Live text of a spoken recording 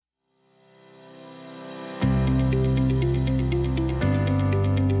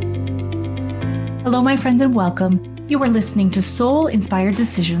Hello, my friends, and welcome. You are listening to Soul Inspired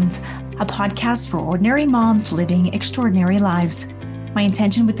Decisions, a podcast for ordinary moms living extraordinary lives. My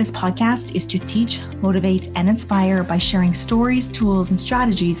intention with this podcast is to teach, motivate, and inspire by sharing stories, tools, and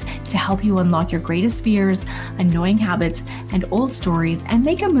strategies to help you unlock your greatest fears, annoying habits, and old stories and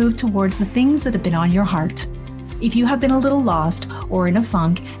make a move towards the things that have been on your heart. If you have been a little lost or in a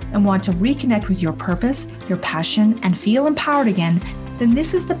funk and want to reconnect with your purpose, your passion, and feel empowered again, then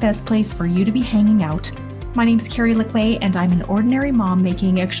this is the best place for you to be hanging out. My name's Carrie Lickway, and I'm an ordinary mom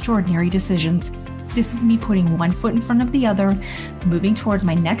making extraordinary decisions. This is me putting one foot in front of the other, moving towards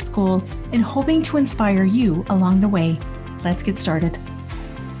my next goal, and hoping to inspire you along the way. Let's get started.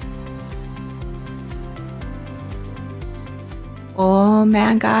 Oh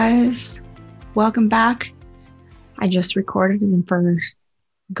man, guys, welcome back. I just recorded and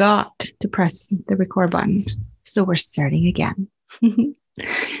forgot to press the record button, so we're starting again.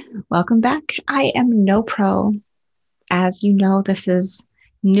 Welcome back. I am no pro. As you know, this is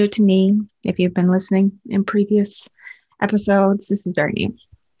new to me. If you've been listening in previous episodes, this is very new.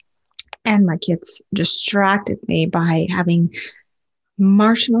 And my kids distracted me by having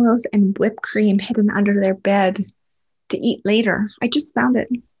marshmallows and whipped cream hidden under their bed to eat later. I just found it.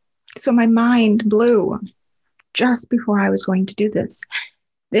 So my mind blew just before I was going to do this.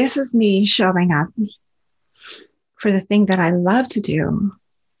 This is me showing up for the thing that I love to do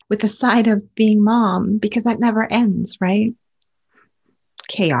with the side of being mom, because that never ends, right?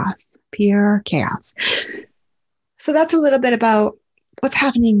 Chaos, pure chaos. So that's a little bit about what's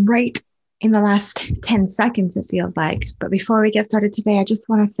happening right in the last 10 seconds, it feels like. But before we get started today, I just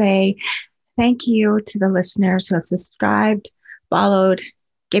want to say thank you to the listeners who have subscribed, followed,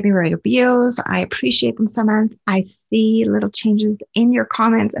 give me reviews. I appreciate them so much. I see little changes in your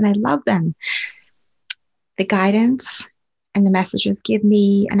comments and I love them. The guidance and the messages give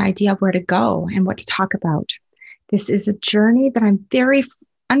me an idea of where to go and what to talk about. This is a journey that I'm very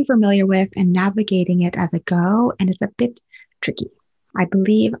unfamiliar with and navigating it as I go, and it's a bit tricky. I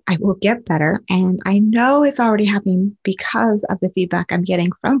believe I will get better, and I know it's already happening because of the feedback I'm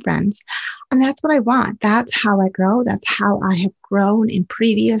getting from friends, and that's what I want. That's how I grow. That's how I have grown in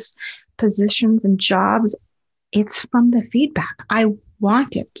previous positions and jobs. It's from the feedback. I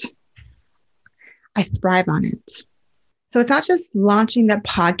want it. I thrive on it. So it's not just launching the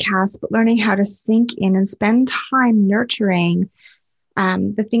podcast, but learning how to sink in and spend time nurturing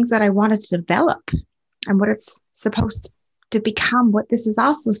the things that I wanted to develop and what it's supposed to become, what this is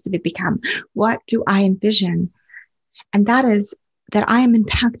all supposed to become. What do I envision? And that is that I am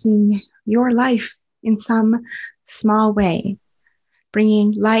impacting your life in some small way,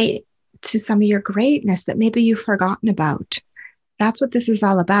 bringing light to some of your greatness that maybe you've forgotten about. That's what this is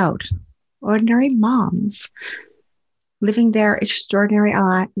all about. Ordinary moms living their extraordinary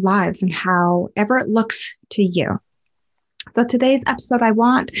lives and however it looks to you. So today's episode, I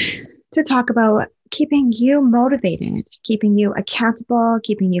want to talk about keeping you motivated, keeping you accountable,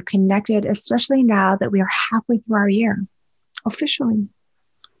 keeping you connected, especially now that we are halfway through our year, officially.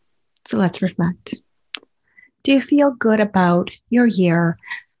 So let's reflect. Do you feel good about your year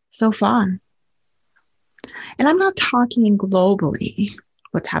so far? And I'm not talking globally,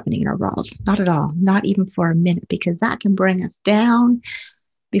 what's happening in our world. Not at all. Not even for a minute, because that can bring us down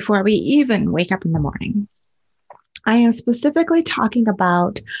before we even wake up in the morning. I am specifically talking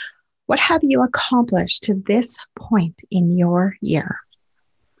about what have you accomplished to this point in your year?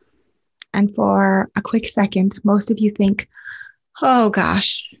 And for a quick second, most of you think, oh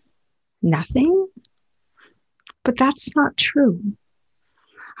gosh, nothing? But that's not true.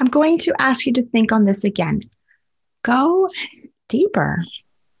 I'm going to ask you to think on this again. Go deeper.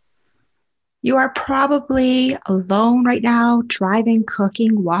 You are probably alone right now, driving,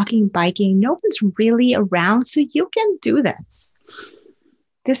 cooking, walking, biking. No one's really around, so you can do this.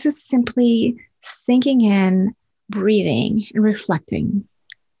 This is simply sinking in, breathing, and reflecting.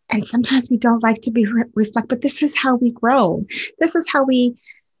 And sometimes we don't like to be reflect, but this is how we grow. This is how we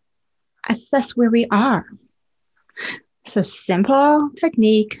assess where we are. So simple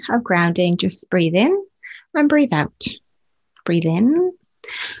technique of grounding, just breathe in and breathe out. Breathe in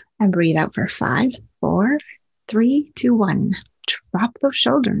and breathe out for 5, 4, 3, 2, 1. Drop those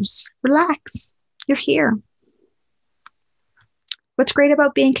shoulders. Relax. You're here. What's great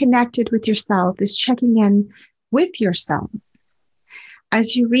about being connected with yourself is checking in with yourself.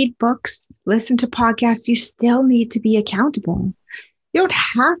 As you read books, listen to podcasts, you still need to be accountable. You don't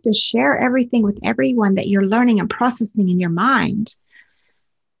have to share everything with everyone that you're learning and processing in your mind.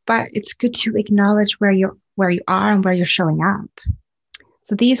 But it's good to acknowledge where you are and where you're showing up.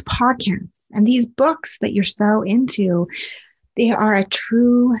 So these podcasts and these books that you're so into, They are a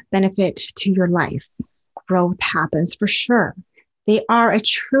true benefit to your life. Growth happens for sure. They are a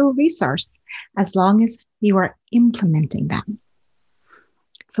true resource as long as you are implementing them.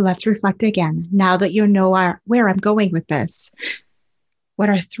 So let's reflect again. Now that you know where I'm going with this, what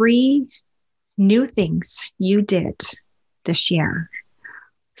are 3 new things you did this year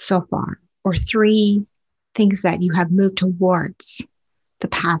so far, or 3 things that you have moved towards the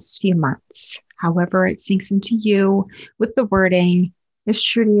past few months? However it sinks into you with the wording, is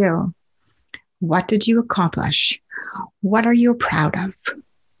true to you. What did you accomplish? What are you proud of?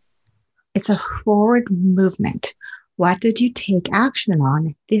 It's a forward movement. What did you take action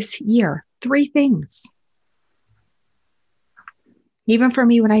on this year? 3 things. Even for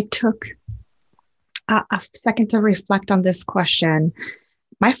me, when I took a second to reflect on this question,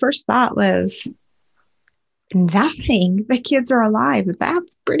 my first thought was, nothing. The kids are alive.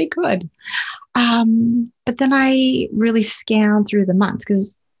 That's pretty good. But then I really scanned through the months,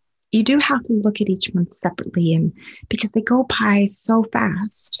 because you do have to look at each month separately, and because they go by so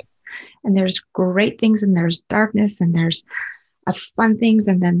fast. And there's great things, and there's darkness, and there's fun things,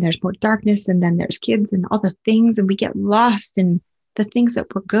 and then there's more darkness, and then there's kids and all the things, and we get lost in the things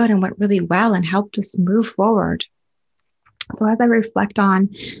that were good and went really well and helped us move forward. So as I reflect on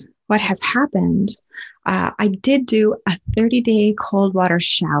what has happened, I did do a 30-day cold water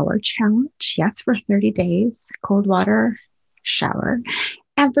shower challenge. Yes, for 30 days, cold water shower,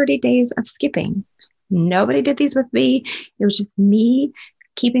 and 30 days of skipping. Nobody did these with me. It was just me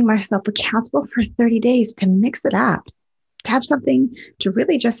keeping myself accountable for 30 days to mix it up, to have something to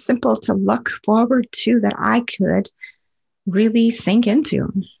really just simple to look forward to that I could really sink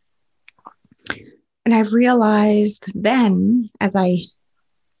into. And I've realized then, as I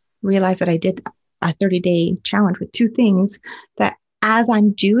realized that I did a 30-day challenge with 2 things, that as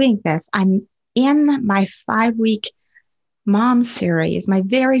I'm doing this, I'm in my 5-week mom series, my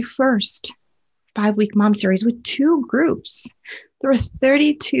very first 5-week mom series with 2 groups. There were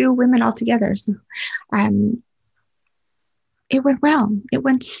 32 women altogether. So it went well. It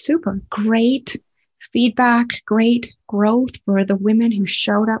went super great feedback, great growth for the women who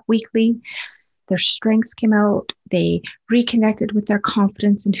showed up weekly. Their strengths came out. They reconnected with their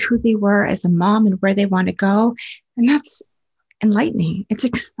confidence and who they were as a mom and where they want to go. And that's enlightening. It's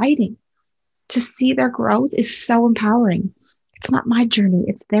exciting. To see their growth is so empowering. It's not my journey.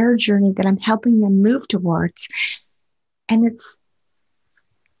 It's their journey that I'm helping them move towards. And it's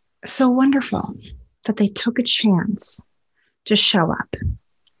so wonderful that they took a chance to show up.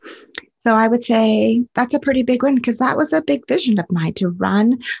 So I would say that's a pretty big win, because that was a big vision of mine, to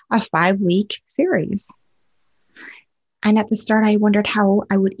run a 5-week series. And at the start, I wondered how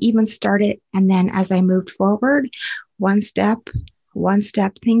I would even start it. And then as I moved forward, one step,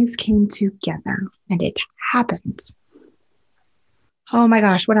 things came together, and it happened. Oh my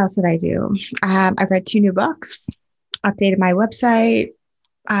gosh, what else did I do? I read 2 new books, updated my website.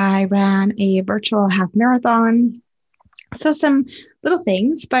 I ran a virtual half marathon. So some little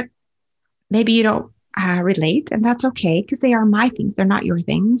things, but maybe you don't relate, and that's okay, because they are my things. They're not your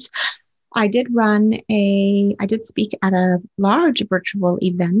things. I did speak at a large virtual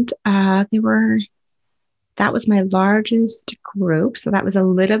event. That was my largest group. So that was a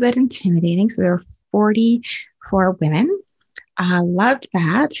little bit intimidating. So there were 44 women. I loved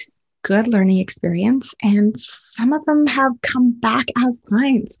that. Good learning experience. And some of them have come back as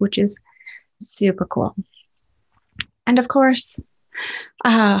clients, which is super cool. And of course,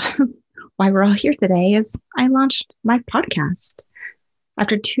 why we're all here today is I launched my podcast.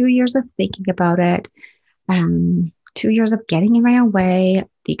 After 2 years of thinking about it, 2 years of getting in my own way,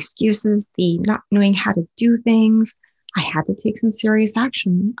 the excuses, the not knowing how to do things, I had to take some serious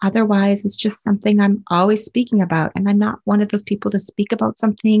action. Otherwise, it's just something I'm always speaking about. And I'm not one of those people to speak about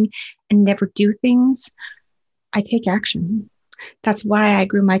something and never do things. I take action. That's why I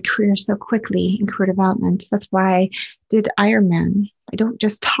grew my career so quickly in career development. That's why I did Ironman. I don't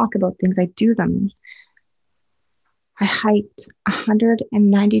just talk about things, I do them. I hiked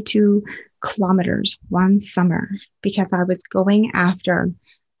 192 kilometers one summer because I was going after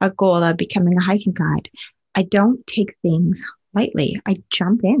a goal of becoming a hiking guide. I don't take things lightly. I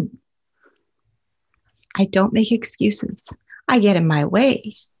jump in. I don't make excuses. I get in my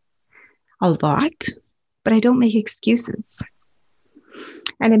way a lot, but I don't make excuses.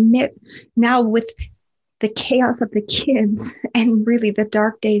 And admit now, with the chaos of the kids and really the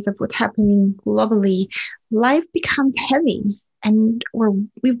dark days of what's happening globally, life becomes heavy, and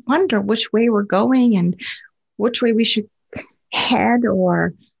we wonder which way we're going and which way we should head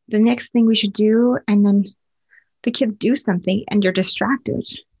or the next thing we should do. And then the kids do something and you're distracted.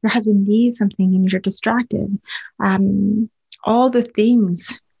 Your husband needs something and you're distracted. All the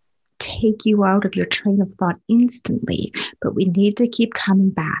things take you out of your train of thought instantly, but we need to keep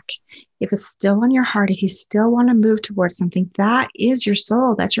coming back. If it's still on your heart, if you still want to move towards something, that is your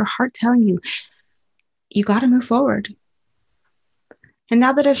soul. That's your heart telling you, you got to move forward. And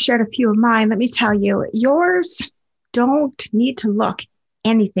now that I've shared a few of mine, let me tell you, yours don't need to look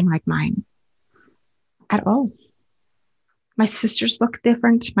anything like mine at all. My sisters look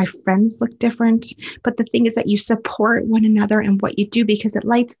different. My friends look different. But the thing is that you support one another in what you do because it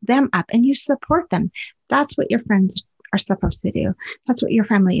lights them up and you support them. That's what your friends are supposed to do. That's what your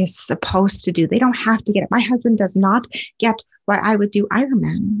family is supposed to do. They don't have to get it. My husband does not get why I would do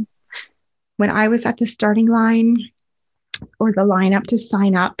Ironman. When I was at the starting line or the lineup to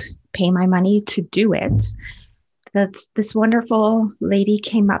sign up, pay my money to do it, this wonderful lady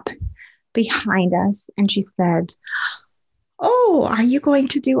came up behind us and she said, "Oh, are you going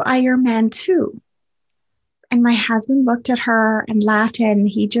to do Ironman too?" And my husband looked at her and laughed and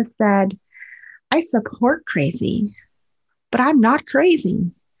he just said, "I support crazy, but I'm not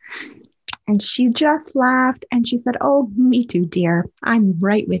crazy." And she just laughed and she said, "Oh, me too, dear. I'm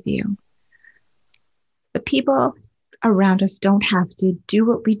right with you." The people around us don't have to do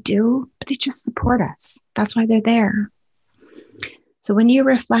what we do, but they just support us. That's why they're there. So when you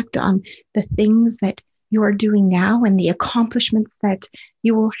reflect on the things that you're doing now and the accomplishments that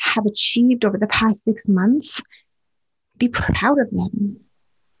you will have achieved over the past 6 months, be proud of them.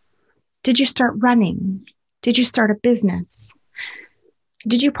 Did you start running? Did you start a business?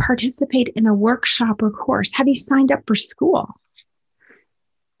 Did you participate in a workshop or course? Have you signed up for school?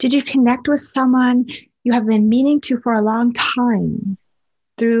 Did you connect with someone you have been meaning to for a long time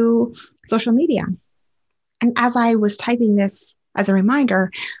through social media? And as I was typing this as a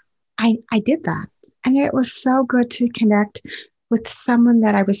reminder, I did that. And it was so good to connect with someone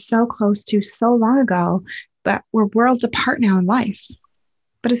that I was so close to so long ago, but we're worlds apart now in life.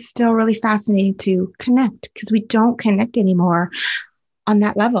 But it's still really fascinating to connect because we don't connect anymore on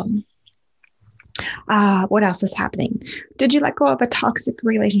that level. What else is happening? Did you let go of a toxic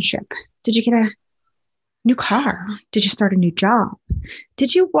relationship? Did you get a new car? Did you start a new job?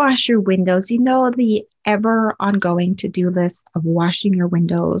 Did you wash your windows? You know, the ever ongoing to-do list of washing your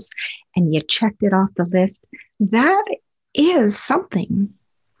windows, and you checked it off the list. That is something.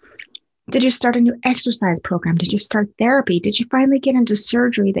 Did you start a new exercise program? Did you start therapy? Did you finally get into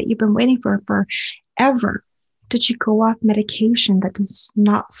surgery that you've been waiting for forever? Did you go off medication that does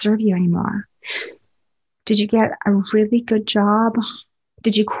not serve you anymore? Did you get a really good job?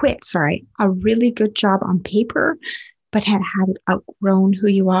 Did you quit, a really good job on paper, but had it outgrown who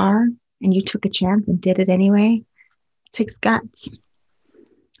you are and you took a chance and did it anyway? It takes guts.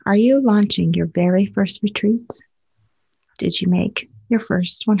 Are you launching your very first retreat? Did you make your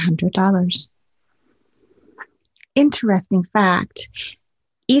first $100? Interesting fact,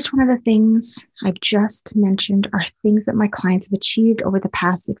 each one of the things I've just mentioned are things that my clients have achieved over the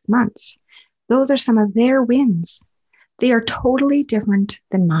past 6 months. Those are some of their wins. They are totally different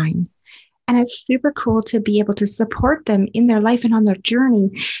than mine. And it's super cool to be able to support them in their life and on their journey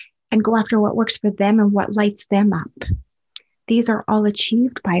and go after what works for them and what lights them up. These are all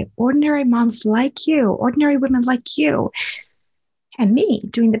achieved by ordinary moms like you, ordinary women like you, and me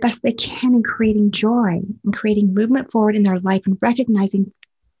doing the best they can in creating joy and creating movement forward in their life and recognizing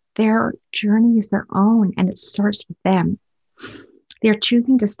their journey is their own and it starts with them. They're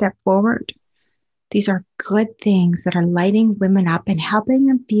choosing to step forward. These are good things that are lighting women up and helping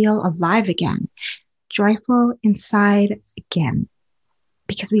them feel alive again, joyful inside again.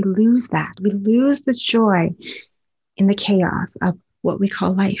 Because we lose that. We lose the joy in the chaos of what we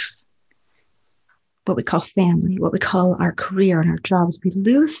call life, what we call family, what we call our career and our jobs. We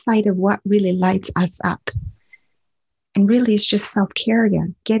lose sight of what really lights us up. And really, it's just self-care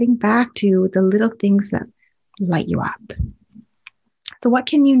again, getting back to the little things that light you up. So what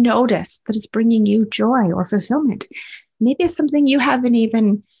can you notice that is bringing you joy or fulfillment? Maybe it's something you haven't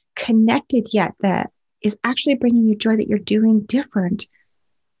even connected yet that is actually bringing you joy that you're doing different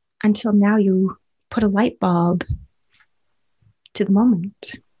until now you put a light bulb to the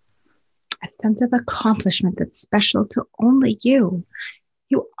moment. A sense of accomplishment that's special to only you.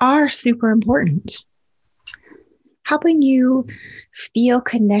 You are super important. Helping you feel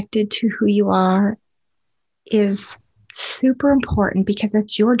connected to who you are is super important because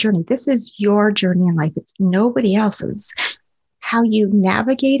that's your journey. This is your journey in life. It's nobody else's. How you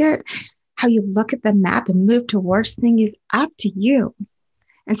navigate it, how you look at the map and move towards things is up to you.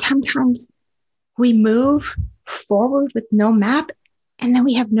 And sometimes we move forward with no map and then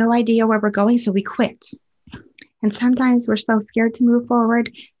we have no idea where we're going, so we quit. And sometimes we're so scared to move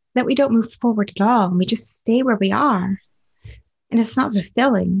forward that we don't move forward at all and we just stay where we are. and it's not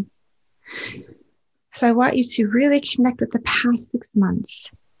fulfilling. So I want you to really connect with the past 6 months.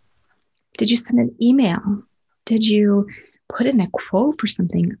 Did you send an email? Did you put in a quote for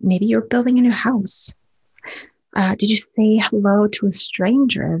something? Maybe you're building a new house. Did you say hello to a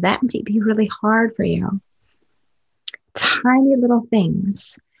stranger? That may be really hard for you. Tiny little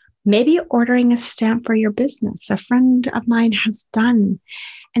things. Maybe ordering a stamp for your business. A friend of mine has done.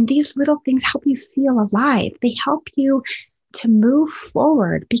 And these little things help you feel alive. They help you to move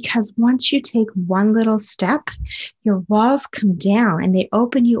forward, because once you take one little step, your walls come down and they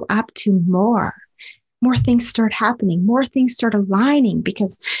open you up to more. More things start happening. More things start aligning,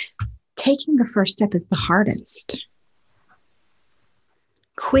 because taking the first step is the hardest.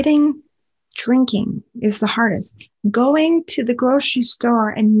 Quitting drinking is the hardest. Going to the grocery store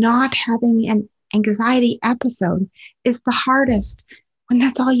and not having an anxiety episode is the hardest when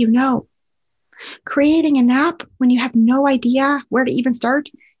that's all you know. Creating an app when you have no idea where to even start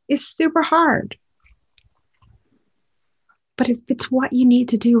is super hard. But if it's what you need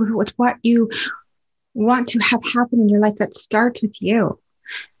to do, it's what you want to have happen in your life, that starts with you.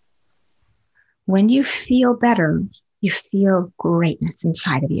 When you feel better, you feel greatness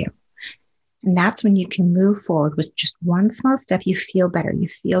inside of you. And that's when you can move forward with just one small step. You feel better, you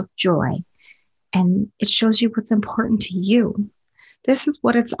feel joy, and it shows you what's important to you. This is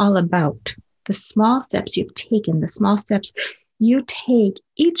what it's all about. The small steps you've taken, the small steps you take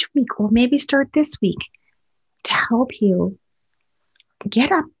each week, or maybe start this week, to help you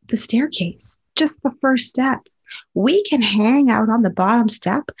get up the staircase. Just the first step. We can hang out on the bottom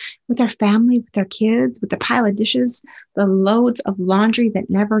step with our family, with our kids, with the pile of dishes, the loads of laundry that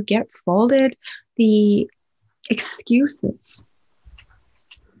never get folded, the excuses.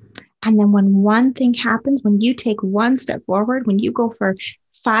 And then when one thing happens, when you take one step forward, when you go for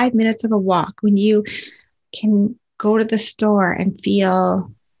 5 minutes of a walk, when you can go to the store and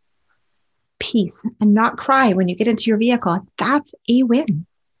feel peace and not cry when you get into your vehicle, that's a win.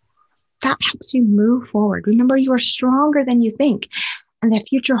 That helps you move forward. Remember, you are stronger than you think, and the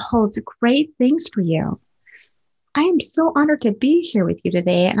future holds great things for you. I am so honored to be here with you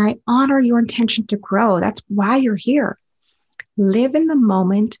today, and I honor your intention to grow. That's why you're here. Live in the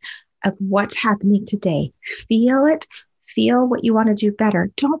moment of what's happening today. Feel it. Feel what you want to do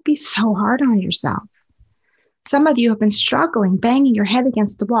better. Don't be so hard on yourself. Some of you have been struggling, banging your head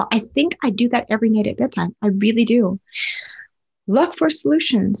against the wall. I think I do that every night at bedtime. I really do. Look for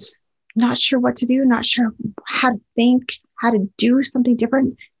solutions. Not sure what to do, not sure how to think, how to do something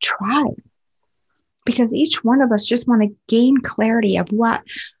different. Try. Because each one of us just want to gain clarity of what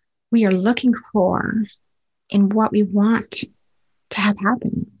we are looking for and what we want to have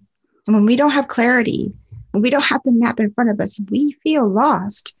happen. And when we don't have clarity, when we don't have the map in front of us, we feel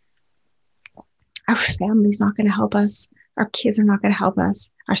lost. Our family's not going to help us. Our kids are not going to help us.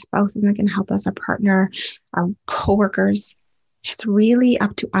 Our spouse isn't going to help us. Our partner, our coworkers. It's really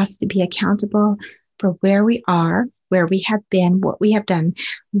up to us to be accountable for where we are, where we have been, what we have done.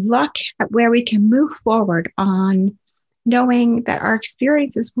 Look at where we can move forward on, knowing that our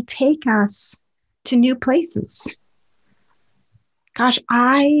experiences will take us to new places. Gosh,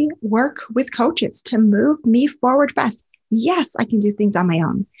 I work with coaches to move me forward fast. Yes, I can do things on my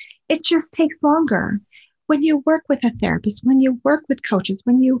own. It just takes longer. When you work with a therapist, when you work with coaches,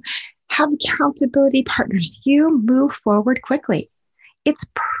 when you have accountability partners, you move forward quickly. It's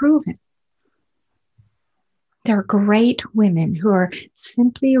proven. There are great women who are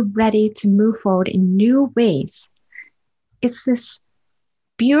simply ready to move forward in new ways. It's this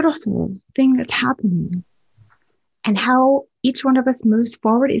beautiful thing that's happening. And how each one of us moves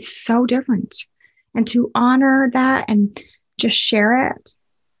forward is so different. And to honor that and just share it,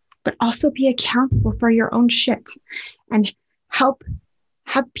 but also be accountable for your own shit and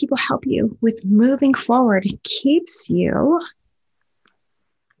have people help you with moving forward. It keeps you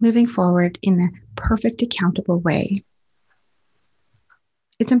moving forward in a perfect, accountable way.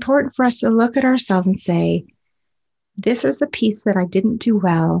 It's important for us to look at ourselves and say, this is the piece that I didn't do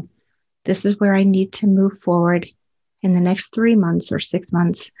well. This is where I need to move forward in the next 3 months or 6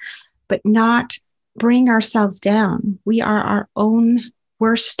 months, but not bring ourselves down. We are our own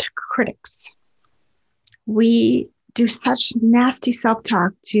worst critics. We do such nasty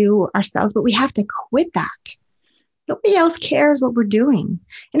self-talk to ourselves, but we have to quit that. Nobody else cares what we're doing.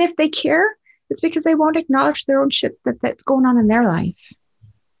 And if they care, it's because they won't acknowledge their own shit that's going on in their life.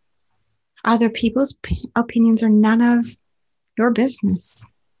 Other people's opinions are none of your business.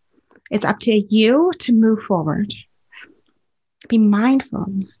 It's up to you to move forward. Be mindful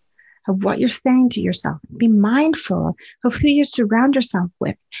of what you're saying to yourself. Be mindful of who you surround yourself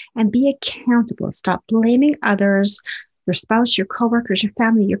with and be accountable. Stop blaming others. your spouse, your coworkers, your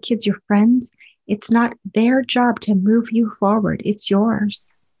family, your kids, your friends. It's not their job to move you forward. It's yours.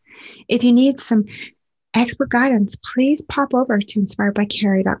 If you need some expert guidance, please pop over to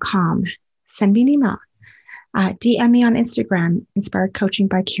inspiredbycarrie.com. Send me an email. DM me on Instagram, Inspired Coaching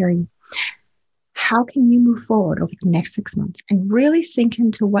by Carrie. How can you move forward over the next 6 months and really sink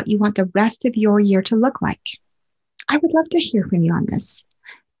into what you want the rest of your year to look like? I would love to hear from you on this.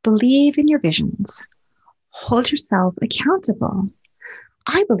 Believe in your visions. Hold yourself accountable.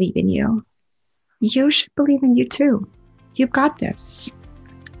 I believe in you. You should believe in you too. You've got this.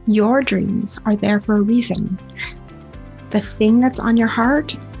 Your dreams are there for a reason. The thing that's on your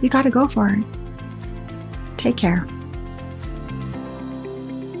heart, you got to go for it. Take care.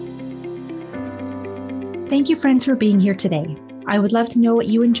 Thank you, friends, for being here today. I would love to know what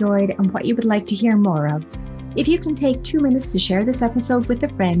you enjoyed and what you would like to hear more of. If you can take 2 minutes to share this episode with a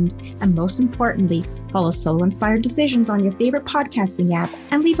friend, and most importantly, follow Soul Inspired Decisions on your favorite podcasting app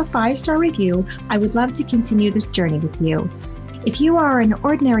and leave a 5-star review, I would love to continue this journey with you. If you are an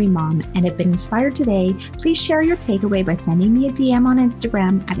ordinary mom and have been inspired today, please share your takeaway by sending me a DM on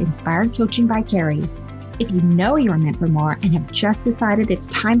Instagram at Inspired Coaching by Carrie. If you know you are meant for more and have just decided it's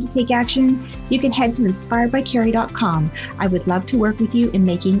time to take action, you can head to inspiredbycarrie.com. I would love to work with you in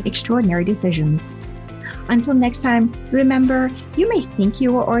making extraordinary decisions. Until next time, remember, you may think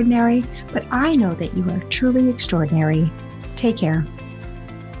you are ordinary, but I know that you are truly extraordinary. Take care.